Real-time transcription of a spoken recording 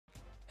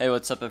Hey,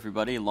 what's up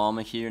everybody?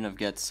 Llama here, and I've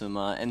got some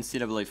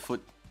NCAA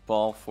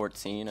football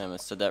 14. I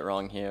must have said that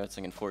wrong here. It's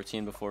like in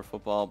 14 before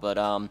football, but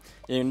yeah, I'm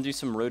gonna do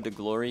some Road to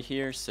Glory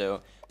here. So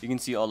you can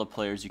see all the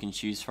players you can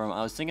choose from.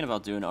 I was thinking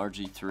about doing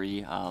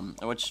RG3.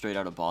 I went straight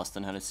out of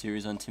Boston, had a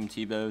series on Tim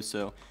Tebow,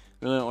 so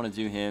really don't want to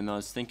do him. I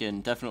was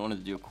thinking definitely wanted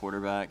to do a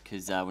quarterback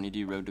because when you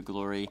do Road to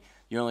Glory,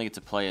 you only get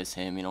to play as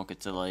him. You don't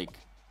get to like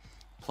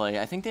play.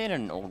 I think they had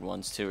an old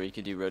ones too, where you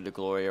could do Road to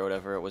Glory or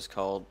whatever it was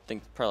called. I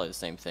think probably the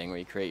same thing, where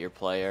you create your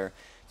player,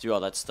 do all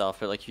that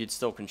stuff, but like you'd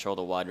still control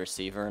the wide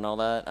receiver and all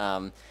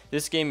that.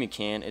 This game you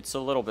can't. It's a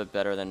little bit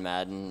better than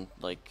Madden,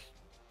 like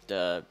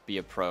be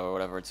a pro or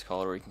whatever it's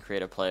called, where you can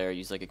create a player,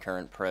 use like a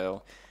current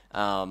pro.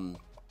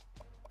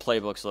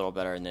 Playbook's a little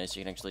better in this.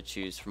 You can actually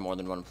choose for more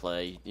than one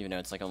play, even though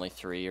it's like only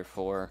 3 or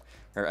 4,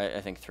 or I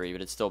think 3,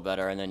 but it's still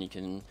better. And then you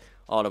can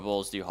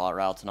audibles, do hot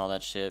routes and all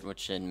that shit,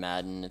 which in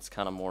Madden it's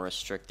kind of more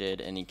restricted.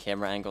 Any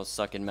camera angles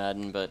suck in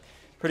Madden, but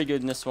pretty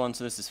good in this one,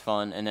 so this is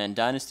fun. And then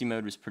Dynasty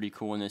mode was pretty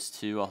cool in this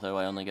too, although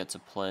I only got to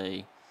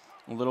play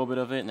a little bit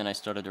of it. And then I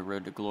started a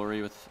Road to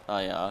Glory with,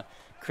 I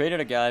created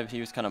a guy, he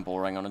was kind of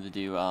boring. I wanted to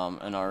do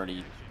an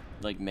already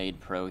like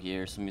made pro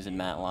here, so I'm using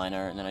Matt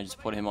Leinart, and then I just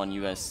put him on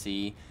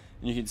USC.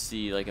 And you can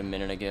see like a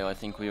minute ago, I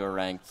think we were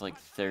ranked like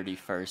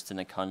 31st in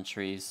the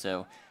country,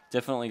 so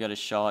definitely got a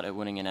shot at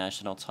winning a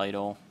national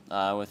title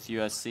with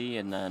USC.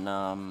 And then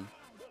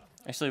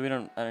actually I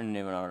don't even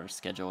know what our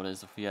schedule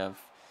is. If we have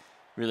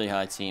really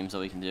high teams that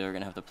we can do, we're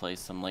gonna have to play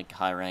some like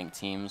high ranked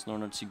teams in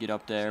order to get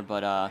up there,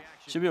 but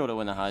should be able to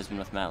win the Heisman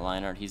with Matt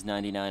Leinart. He's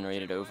 99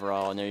 rated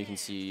overall, and there you can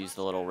see you use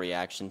the little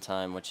reaction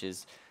time, which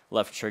is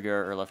left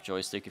trigger or left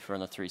joystick if you're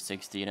on the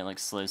 360, and it like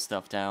slows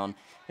stuff down.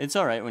 It's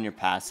alright when you're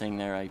passing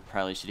there. I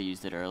probably should have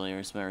used it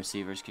earlier so my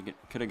receivers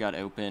could have got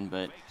open,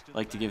 but I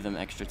like to give them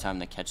extra time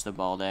to catch the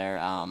ball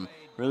there.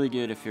 Really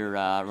good if you're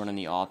running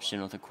the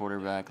option with a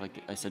quarterback.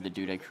 Like I said, the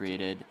dude I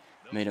created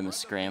made him a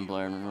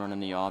scrambler, and running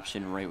the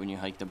option right when you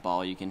hike the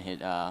ball, you can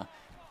hit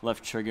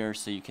left trigger,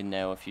 so you can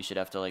know if you should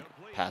have to like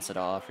pass it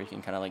off, or you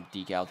can kind of like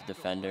deke out the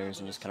defenders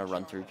and just kind of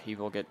run through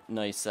people, get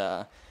nice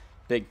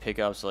big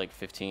pickups like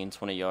 15,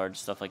 20 yards,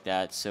 stuff like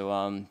that.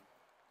 So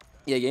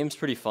yeah, game's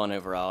pretty fun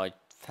overall. I've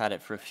had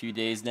it for a few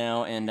days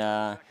now, and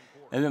I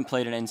haven't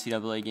played an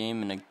NCAA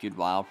game in a good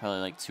while,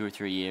 probably like 2 or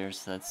 3 years.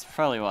 So that's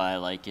probably why I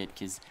like it,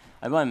 because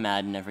I buy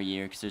Madden every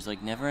year because there's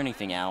like never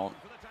anything out.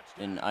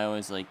 And I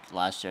always, like,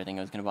 last year I think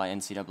I was going to buy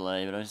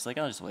NCAA, but I was just like,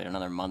 I'll just wait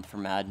another month for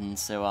Madden.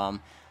 So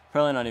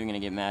probably not even going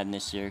to get Madden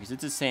this year, because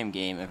it's the same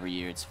game every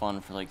year. It's fun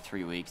for like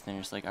 3 weeks, and then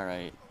you're just like,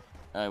 alright,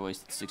 I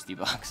wasted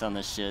 $60 on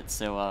this shit.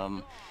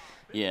 So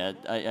yeah,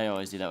 I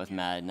always do that with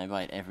Madden. I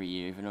buy it every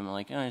year, even though I'm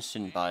like, oh, I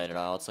shouldn't buy it at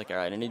all. It's like,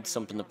 alright, I need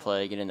something to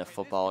play, get into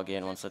football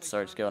again once that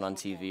starts going on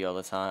TV all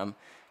the time.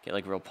 Get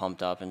like real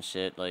pumped up and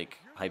shit, like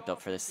hyped up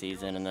for the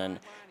season. And then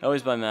I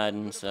always buy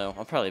Madden, so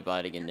I'll probably buy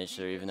it again this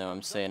year, even though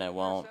I'm saying I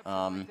won't.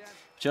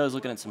 Joe was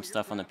looking at some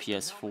stuff on the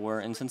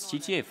PS4, and since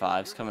GTA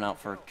 5 is coming out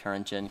for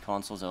current gen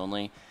consoles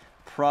only,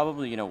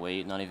 probably gonna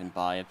wait, not even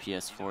buy a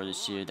PS4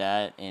 this year.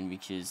 That, and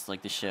because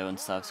like the show and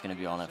stuff's gonna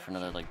be on it for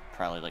another like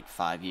probably like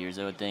 5 years,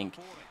 I would think.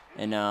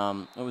 And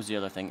what was the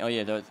other thing? Oh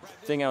yeah, the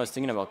thing I was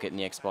thinking about getting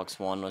the Xbox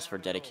One was for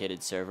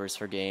dedicated servers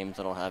for games.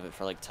 That'll have it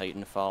for like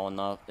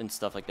Titanfall and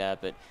stuff like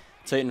that. But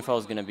Titanfall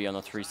is gonna be on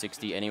the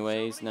 360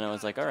 anyways. And then I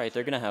was like, all right,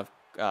 they're gonna have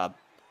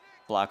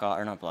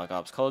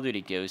Call of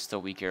Duty Ghost a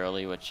week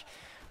early, which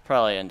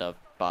probably end up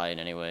buying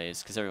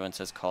anyways, because everyone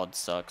says COD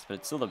sucks, but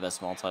it's still the best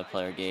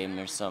multiplayer game.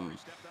 There's some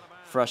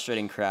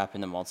frustrating crap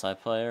in the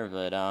multiplayer,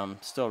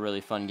 but still a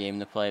really fun game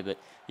to play. But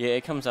yeah,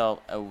 it comes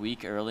out a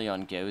week early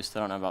on Ghost. I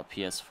don't know about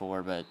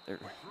PS4, but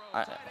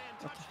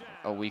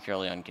a week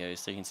early on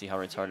Ghost, so you can see how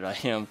retarded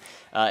I am.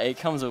 It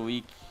comes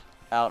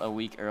out a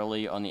week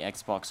early on the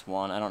Xbox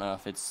One. I don't know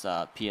if it's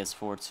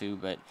PS4 too,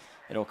 but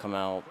it'll come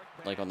out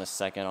like on the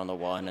 2nd on the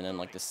One, and then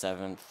like the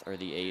 7th or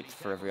the 8th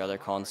for every other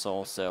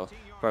console. So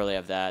probably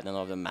have that, and then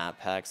they'll have the map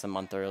packs a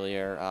month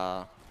earlier.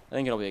 I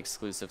think it'll be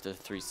exclusive to the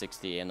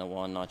 360 and the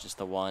One, not just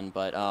the One.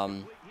 But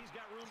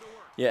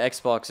yeah,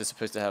 Xbox is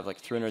supposed to have like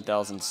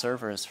 300,000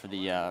 servers for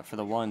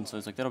the One, so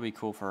it's like that'll be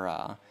cool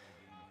for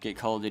get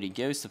Call of Duty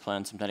Ghost to play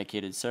on some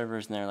dedicated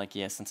servers. And they're like,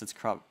 yeah, since it's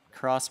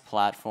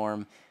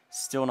cross-platform,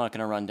 still not going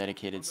to run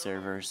dedicated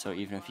servers. So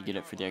even if you get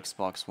it for the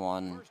Xbox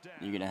One,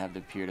 you're going to have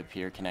the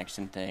peer-to-peer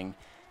connection thing.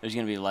 There's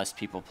going to be less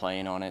people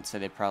playing on it, so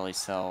they probably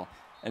sell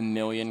 1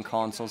 million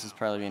consoles. Is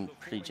probably being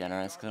pretty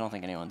generous, because I don't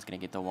think anyone's going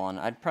to get the One.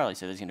 I'd probably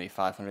say there's going to be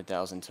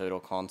 500,000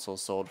 total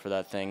consoles sold for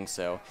that thing,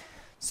 so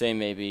say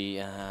maybe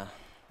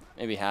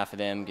half of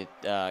them get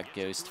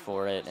Ghost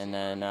for it, and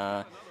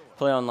then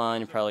play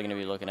online, you're probably going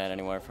to be looking at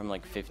anywhere from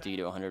like 50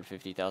 to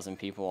 150,000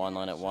 people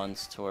online at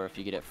once, to where if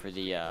you get it for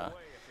the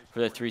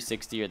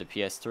 360 or the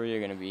PS3, you're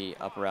going to be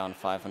up around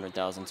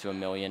 500,000 to 1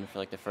 million for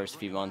like the first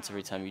few months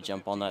every time you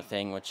jump on that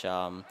thing, which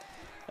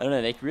I don't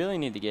know, they really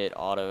need to get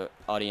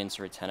audience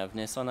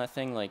retentiveness on that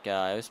thing. Like,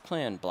 I was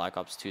playing Black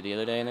Ops 2 the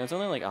other day, and there was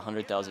only like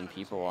 100,000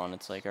 people on.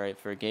 It's like, alright,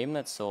 for a game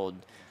that sold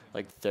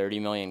like 30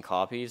 million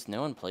copies,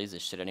 no one plays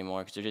this shit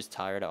anymore, because they're just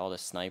tired of all the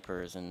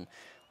snipers and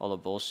all the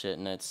bullshit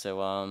in it.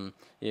 So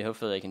yeah,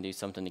 hopefully they can do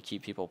something to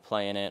keep people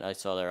playing it. I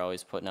saw they're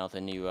always putting out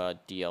the new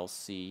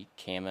DLC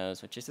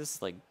camos, which is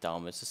just like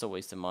dumb. It's just a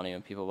waste of money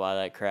when people buy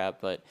that crap.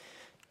 But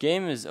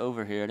game is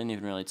over here. I didn't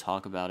even really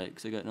talk about it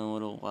because I got in a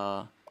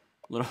little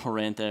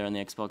rant there on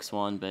the Xbox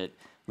One. But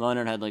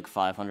Leinart had like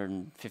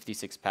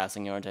 556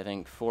 passing yards, I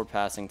think, 4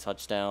 passing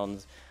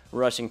touchdowns,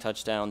 rushing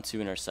touchdown, 2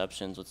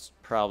 interceptions, which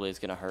probably is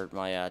going to hurt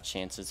my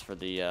chances for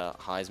the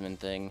Heisman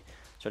thing.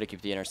 Try to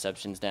keep the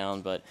interceptions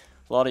down, but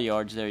a lot of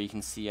yards there. You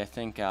can see, I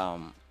think, I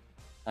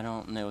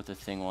don't know what the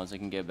thing was. I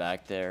can go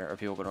back there, or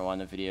people can rewind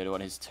the video to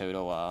what his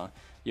total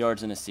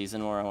yards in a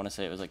season were. I want to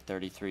say it was like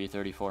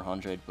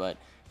 3,400, but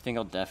I think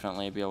I'll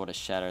definitely be able to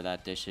shatter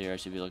that this year. I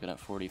should be looking at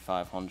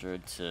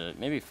 4,500 to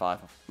maybe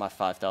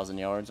 5,000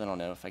 yards. I don't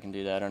know if I can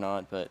do that or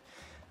not, but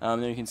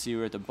there you can see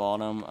we're at the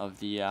bottom of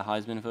the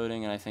Heisman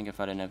voting, and I think if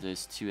I didn't have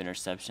those 2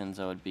 interceptions,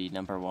 I would be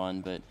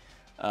 #1, but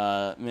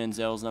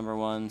Manziel's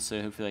 #1, so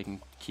hopefully I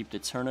can keep the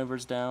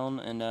turnovers down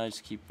and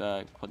just keep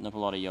putting up a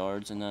lot of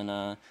yards, and then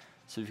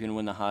so if you can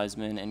win the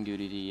Heisman and go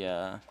to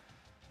the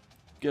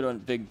good on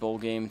big bowl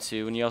game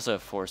too. And you also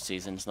have 4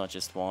 seasons, not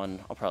just 1.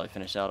 I'll probably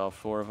finish out all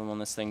 4 of them on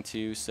this thing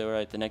too.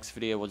 So the next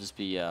video will just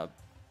be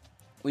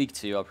week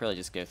 2. I'll probably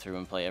just go through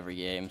and play every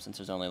game since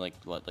there's only like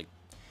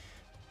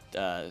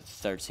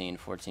 13,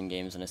 14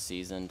 games in a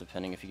season,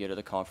 depending if you go to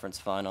the conference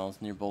finals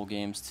and your bowl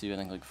games too. I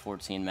think like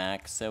 14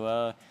 max. So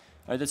alright,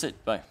 that's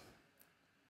it. Bye.